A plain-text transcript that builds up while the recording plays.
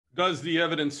Does the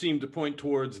evidence seem to point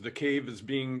towards the cave as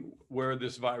being where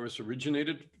this virus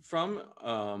originated from,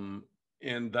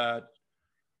 and that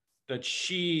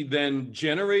she then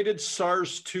generated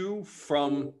SARS-2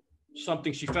 from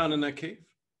something she found in that cave?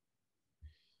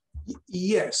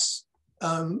 Yes.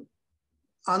 Under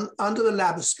the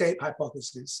lab escape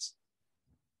hypothesis,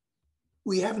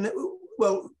 we have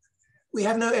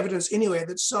no evidence anyway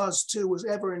that SARS-2 was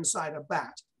ever inside a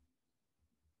bat.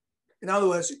 In other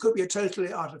words, it could be a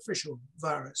totally artificial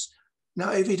virus.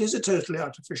 Now, if it is a totally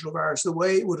artificial virus, the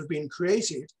way it would have been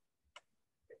created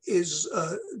is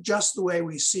just the way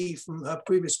we see from her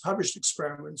previous published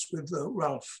experiments with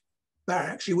Ralph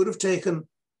Baric. She would have taken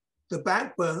the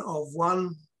backbone of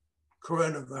one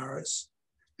coronavirus,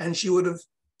 and she would have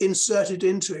inserted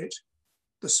into it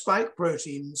the spike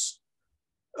proteins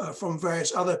from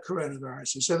various other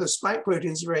coronaviruses. So the spike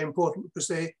proteins are very important because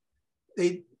they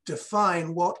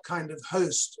define what kind of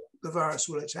host the virus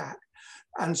will attack.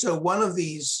 And so one of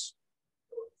these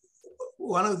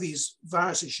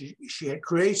viruses she had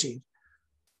created,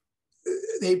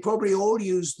 they probably all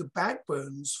used the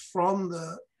backbones from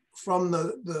the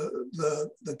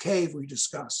cave we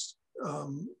discussed.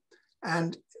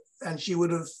 And she would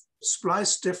have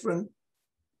spliced different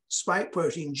spike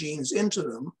protein genes into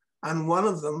them, and one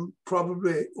of them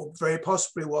probably, or very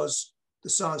possibly, was the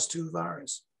SARS-2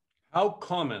 virus. How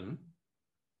common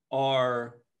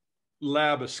are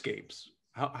lab escapes?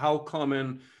 How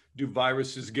common do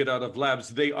viruses get out of labs?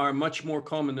 They are much more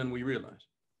common than we realize.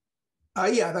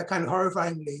 Yeah, they're kind of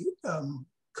horrifyingly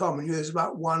common. There's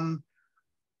about one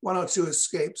or two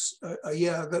escapes a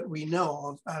year that we know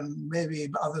of, and maybe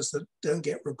others that don't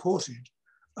get reported.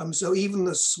 So even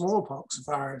the smallpox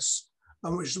virus,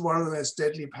 which is one of the most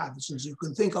deadly pathogens you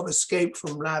can think of, escaped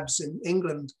from labs in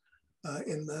England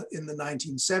in the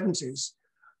 1970s.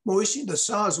 More recently, the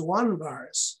SARS-1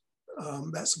 virus,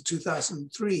 that's of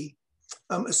 2003,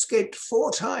 escaped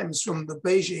 4 times from the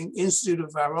Beijing Institute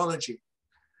of Virology.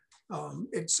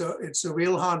 It's a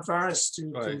real hard virus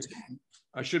to contain.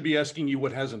 I should be asking you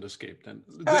what hasn't escaped then.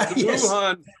 The Yes.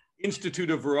 Wuhan Institute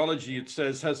of Virology, it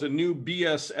says, has a new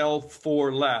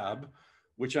BSL-4 lab,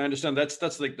 which I understand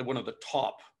that's like one of the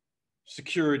top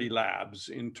security labs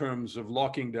in terms of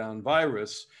locking down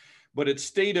virus. But its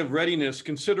state of readiness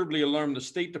considerably alarmed the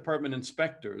State Department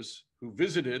inspectors who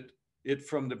visited it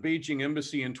from the Beijing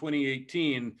embassy in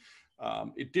 2018.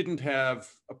 It didn't have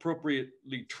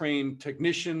appropriately trained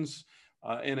technicians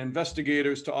and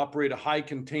investigators to operate a high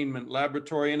containment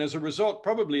laboratory. And as a result,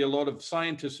 probably a lot of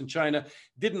scientists in China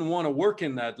didn't want to work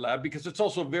in that lab because it's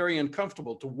also very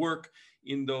uncomfortable to work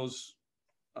in those,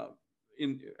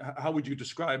 how would you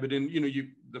describe it?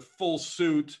 The full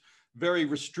suit, very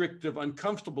restrictive,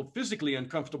 uncomfortable, physically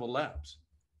uncomfortable labs.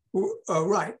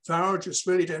 Right, virologists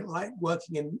really don't like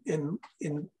working in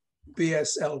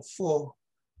BSL-4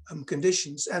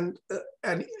 conditions, and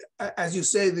as you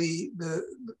say,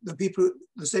 the people,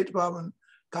 the State Department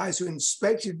guys who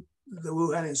inspected the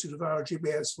Wuhan Institute of Virology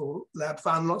BS4 lab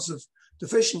found lots of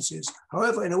deficiencies.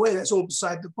 However, in a way, that's all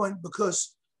beside the point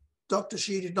because Dr.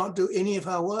 Xi did not do any of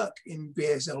her work in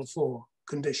BSL-4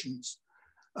 conditions.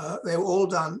 They were all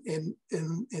done in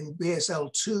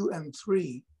BSL-2 and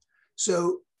 3.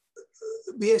 So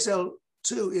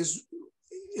BSL-2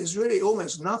 is really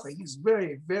almost nothing. It's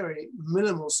very, very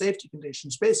minimal safety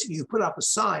conditions. Basically, you put up a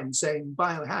sign saying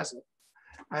biohazard,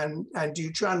 and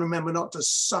you try and remember not to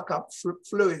suck up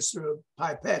fluids through a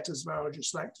pipette, as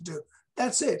virologists like to do.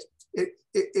 That's it.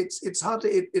 It's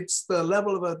hardly. It's the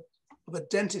level of a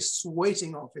dentist's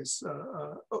waiting office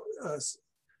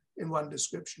in one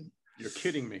description. You're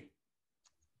kidding me.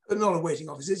 Not a waiting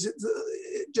office. It's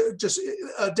just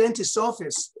a dentist's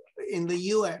office in the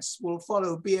US will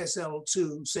follow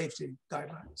BSL-2 safety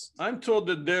guidelines. I'm told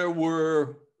that there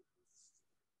were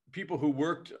people who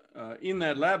worked in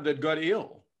that lab that got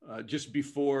ill just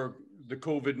before the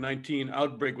COVID-19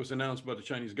 outbreak was announced by the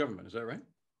Chinese government. Is that right?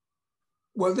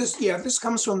 Well, this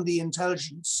comes from the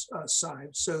intelligence side.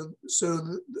 So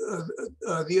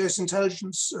the US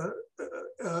intelligence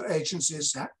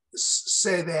agencies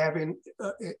say they have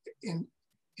in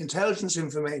intelligence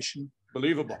information.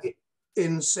 Believable.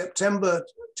 In September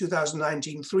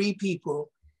 2019, 3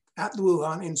 people at the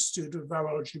Wuhan Institute of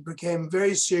Virology became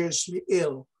very seriously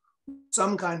ill,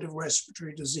 some kind of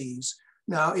respiratory disease.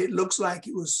 Now, it looks like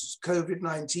it was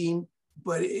COVID-19,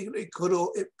 but it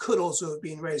could also have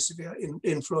been very severe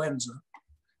influenza.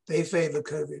 They favor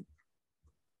COVID.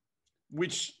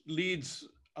 Which leads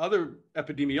other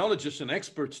epidemiologists and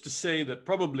experts to say that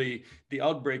probably the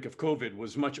outbreak of COVID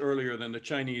was much earlier than the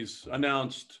Chinese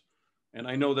announced. And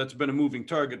I know that's been a moving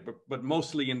target, but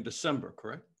mostly in December,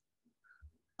 correct?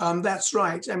 That's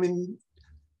right. I mean,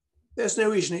 there's no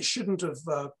reason it shouldn't have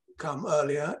come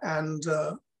earlier, and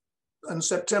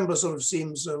September sort of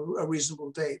seems a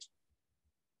reasonable date.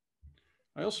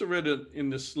 I also read it in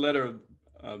this letter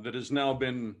that has now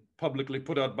been publicly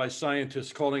put out by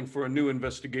scientists calling for a new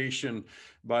investigation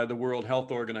by the World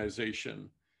Health Organization,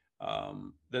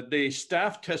 that they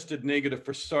staff tested negative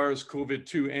for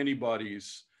SARS-CoV-2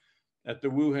 antibodies at the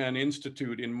Wuhan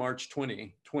Institute in March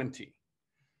 2020.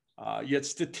 Yet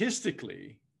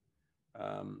statistically,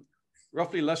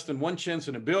 roughly less than 1 chance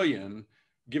in a billion,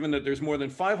 given that there's more than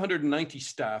 590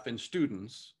 staff and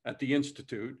students at the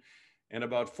Institute, and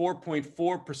about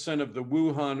 4.4% of the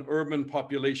Wuhan urban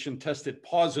population tested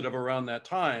positive around that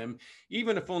time.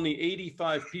 Even if only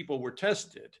 85 people were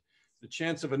tested, the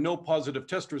chance of a no positive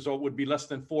test result would be less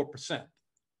than 4%.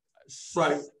 So,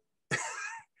 right.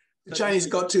 The Chinese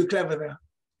got too clever there.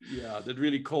 Yeah, that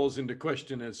really calls into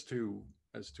question as to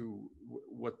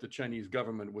what the Chinese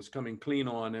government was coming clean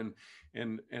on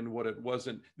and what it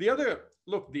wasn't. The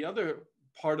other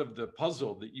part of the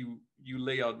puzzle that you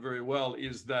lay out very well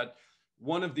is that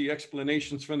one of the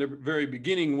explanations from the very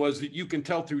beginning was that you can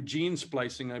tell through gene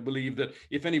splicing, I believe, that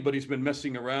if anybody's been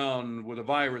messing around with a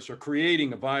virus or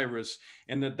creating a virus,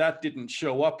 and that didn't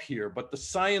show up here. But the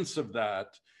science of that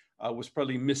was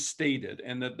probably misstated,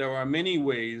 and that there are many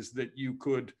ways that you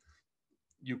could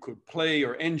play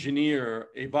or engineer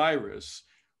a virus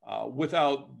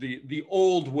without the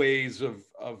old ways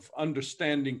of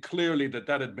understanding clearly that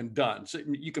had been done. So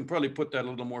you can probably put that a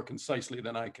little more concisely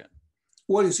than I can.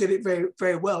 Well, you said it very,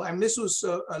 very well. And this was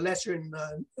a letter in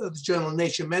the journal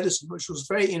Nature Medicine, which was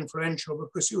very influential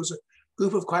because it was a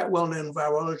group of quite well-known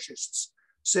virologists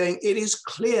saying it is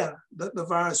clear that the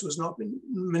virus was not been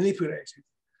manipulated.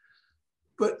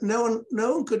 But no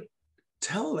one could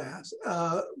tell that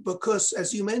because,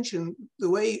 as you mentioned, the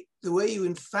way you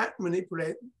in fact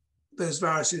manipulate those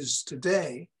viruses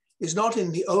today is not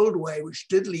in the old way, which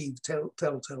did leave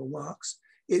telltale marks.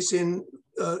 It's in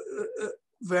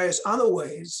various other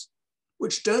ways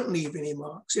which don't leave any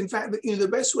marks. In fact, the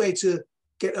best way to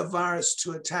get a virus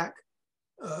to attack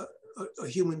a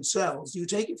human cells, you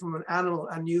take it from an animal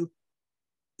and you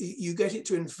get it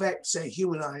to infect, say,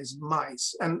 humanized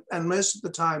mice, and most of the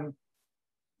time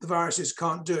the viruses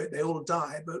can't do it; they all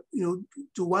die. But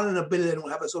to 1 in a billion will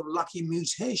have a sort of lucky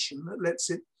mutation that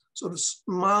lets it sort of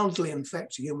mildly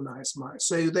infect humanized mice.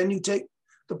 So then you take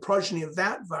the progeny of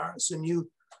that virus and you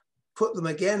put them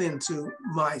again into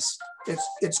mice.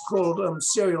 It's called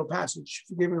serial passage.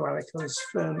 Forgive me while I close this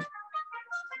phone.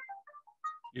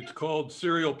 It's called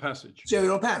serial passage.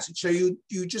 Serial passage. So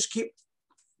you just keep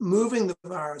moving the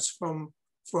virus from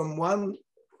one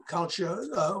culture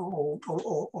or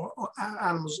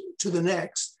animals to the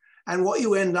next, and what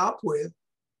you end up with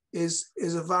is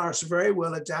a virus very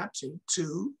well adapted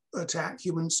to attack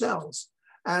human cells.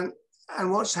 And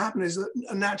what's happened is that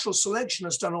a natural selection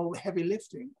has done all the heavy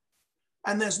lifting.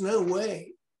 And there's no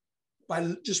way,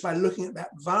 just by looking at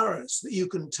that virus, that you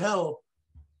can tell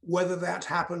whether that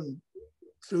happened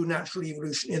through natural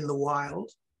evolution in the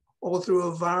wild or through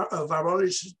a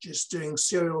virologist doing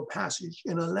serial passage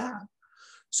in a lab.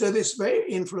 So this very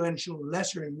influential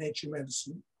letter in Nature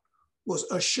Medicine was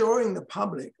assuring the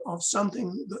public of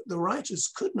something that the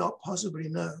writers could not possibly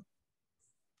know.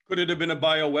 Could it have been a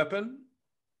bioweapon?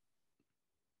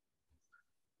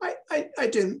 I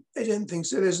didn't think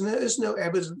so. There's no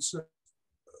evidence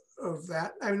of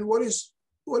that. I mean, what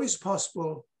is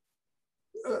possible,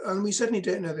 and we certainly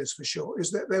don't know this for sure,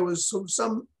 is that there was sort of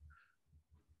some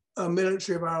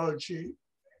military biology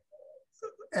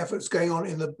efforts going on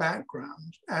in the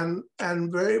background,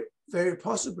 and very, very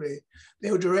possibly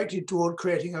they were directed toward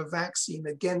creating a vaccine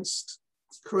against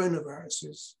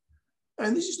coronaviruses.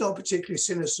 And this is not particularly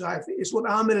sinister. I think it's what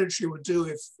our military would do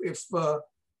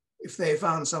if they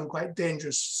found some quite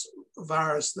dangerous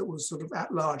virus that was sort of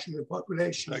at large in the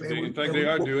population. In fact, they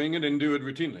are doing it and do it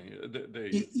routinely.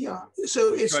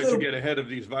 So it's try to get ahead of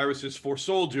these viruses for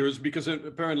soldiers, because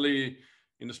apparently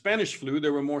in the Spanish flu,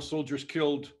 there were more soldiers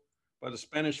killed by the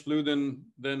Spanish flu than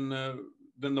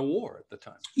the war at the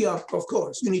time. Yeah, of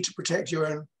course. You need to protect your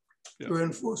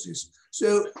own forces.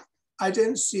 So I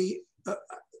don't see,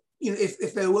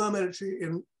 if there were military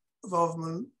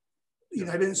involvement,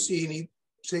 I don't see any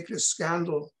particular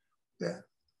scandal there.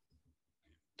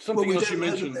 Something else you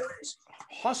mentioned,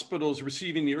 hospitals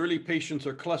receiving the early patients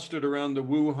are clustered around the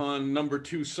Wuhan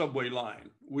 #2 subway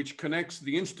line, which connects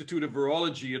the Institute of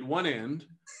Virology at one end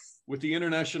with the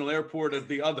international airport at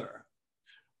the other.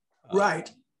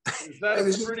 Right. Is that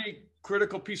a pretty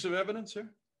critical piece of evidence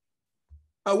here?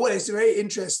 Well, it's a very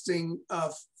interesting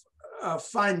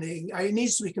finding. It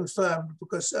needs to be confirmed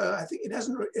because I think it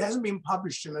hasn't been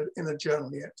published in a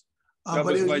journal yet. That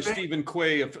was by Stephen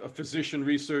Quay, a physician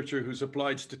researcher who's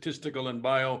applied statistical and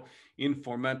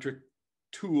bioinformatic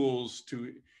tools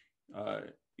to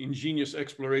ingenious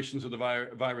explorations of the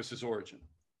virus's origin.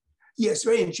 Yes,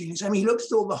 very ingenious. I mean, he looked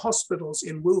at all the hospitals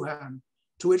in Wuhan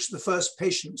to which the first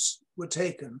patients were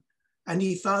taken, and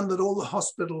he found that all the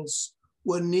hospitals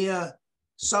were near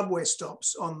subway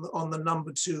stops on the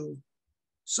number 2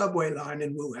 subway line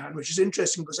in Wuhan, which is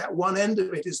interesting because at one end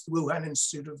of it is the Wuhan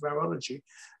Institute of Virology,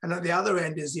 and at the other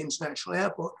end is the International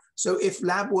Airport. So if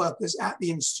lab workers at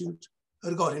the institute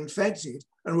had got infected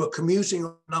and were commuting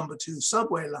on number 2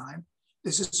 subway line,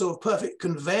 this is sort of perfect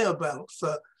conveyor belt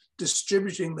for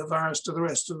distributing the virus to the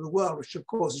rest of the world, which of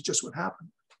course is just what happened.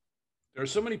 There are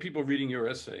so many people reading your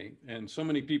essay and so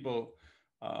many people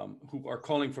who are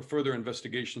calling for further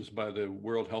investigations by the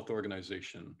World Health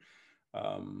Organization.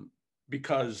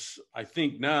 Because I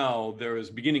think now there is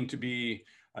beginning to be,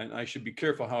 and I should be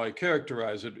careful how I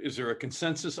characterize it, is there a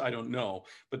consensus? I don't know,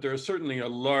 but there is certainly a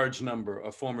large number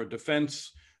of former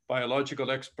defense,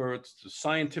 biological experts, the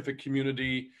scientific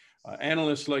community,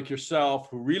 analysts like yourself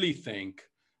who really think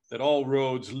that all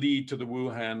roads lead to the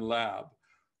Wuhan lab.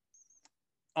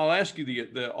 I'll ask you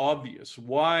the obvious.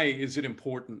 Why is it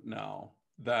important now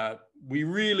that we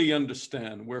really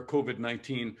understand where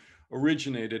COVID-19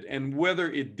 originated and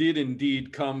whether it did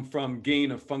indeed come from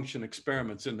gain of function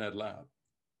experiments in that lab?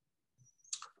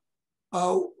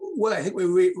 Well, I think we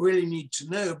really need to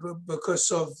know, but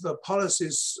because of the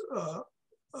policies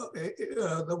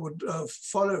that would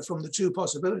follow from the 2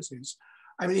 possibilities.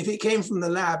 I mean, if it came from the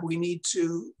lab, we need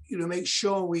to, make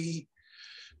sure we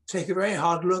take a very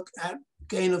hard look at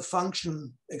gain of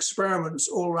function experiments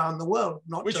all around the world,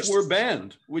 not which just were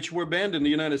banned in the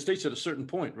United States at a certain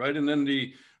point, right? And then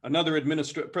another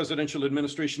presidential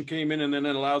administration came in and then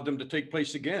allowed them to take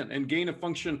place again. And gain of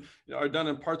function are done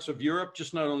in parts of Europe,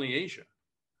 just not only Asia.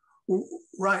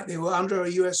 Right, they were under a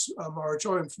US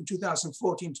moratorium from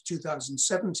 2014 to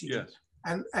 2017. Yes.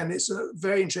 And it's a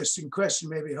very interesting question,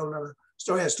 maybe a whole other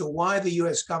story as to why the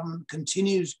US government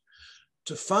continues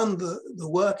to fund the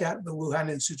work at the Wuhan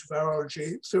Institute of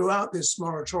Virology throughout this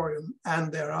moratorium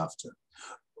and thereafter.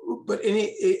 But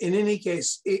in any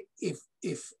case, if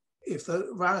the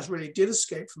virus really did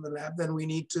escape from the lab, then we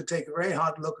need to take a very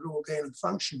hard look at all gain of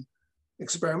function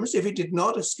experiments. If it did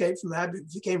not escape from the lab,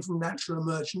 if it came from natural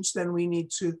emergence, then we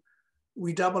need to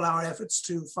redouble our efforts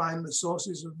to find the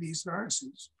sources of these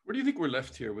viruses. Where do you think we're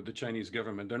left here with the Chinese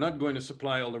government? They're not going to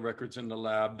supply all the records in the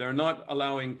lab. They're not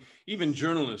allowing even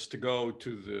journalists to go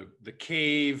to the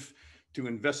cave to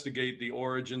investigate the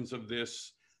origins of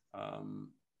this.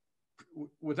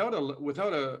 Without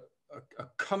a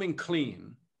coming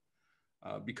clean,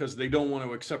 because they don't want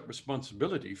to accept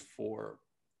responsibility for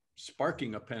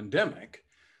sparking a pandemic.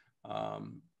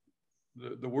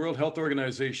 The World Health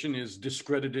Organization is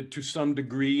discredited to some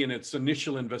degree in its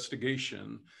initial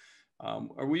investigation.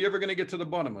 Are we ever going to get to the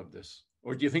bottom of this?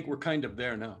 Or do you think we're kind of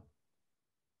there now?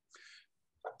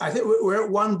 I think we're at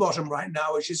one bottom right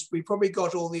now, which is we probably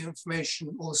got all the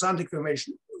information, all the scientific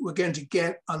information we're going to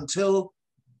get until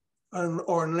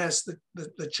or unless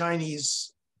the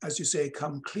Chinese, as you say,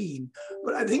 come clean.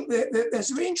 But I think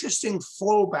there's a very interesting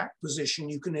fallback position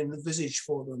you can envisage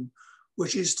for them,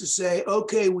 which is to say,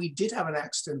 okay, we did have an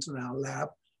accident in our lab,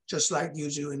 just like you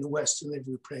do in the West and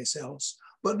every place else.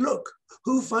 But look,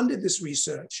 who funded this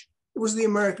research? It was the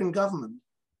American government.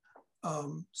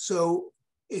 So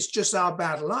it's just our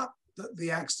bad luck that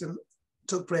the accident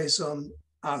took place on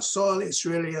our soil. It's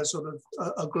really a sort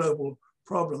of a global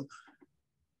problem.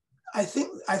 I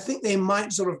think they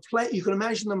might sort of play, you can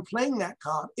imagine them playing that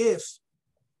card if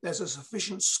there's a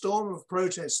sufficient storm of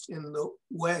protest in the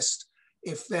West,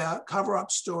 if their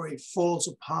cover-up story falls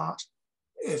apart,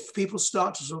 if people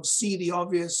start to sort of see the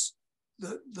obvious,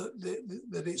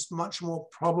 that it's much more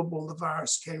probable the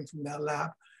virus came from their lab.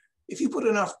 If you put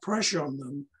enough pressure on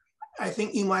them, I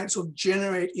think you might sort of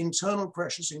generate internal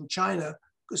pressures in China,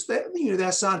 because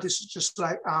their scientists are just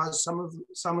like ours. Some of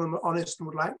them are honest and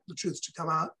would like the truth to come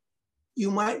out. You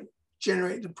might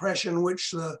generate the pressure in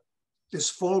which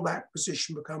this fallback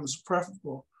position becomes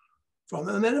preferable from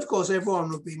them. And then, of course, everyone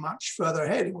would be much further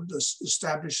ahead. It would just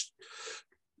establish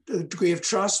a degree of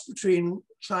trust between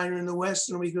China and the West,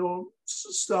 and we could all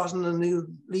start on a new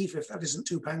leaf if that isn't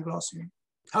too Panglossian.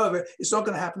 However, it's not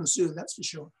going to happen soon, that's for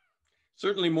sure.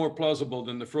 Certainly more plausible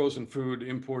than the frozen food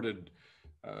imported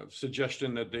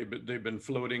suggestion that they've been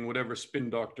floating. Whatever spin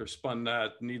doctor spun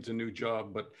that needs a new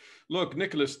job. But look,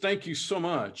 Nicholas, thank you so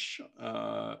much.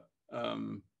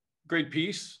 Great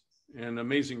piece. and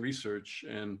amazing research.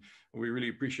 And we really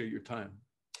appreciate your time.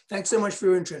 Thanks so much for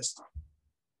your interest.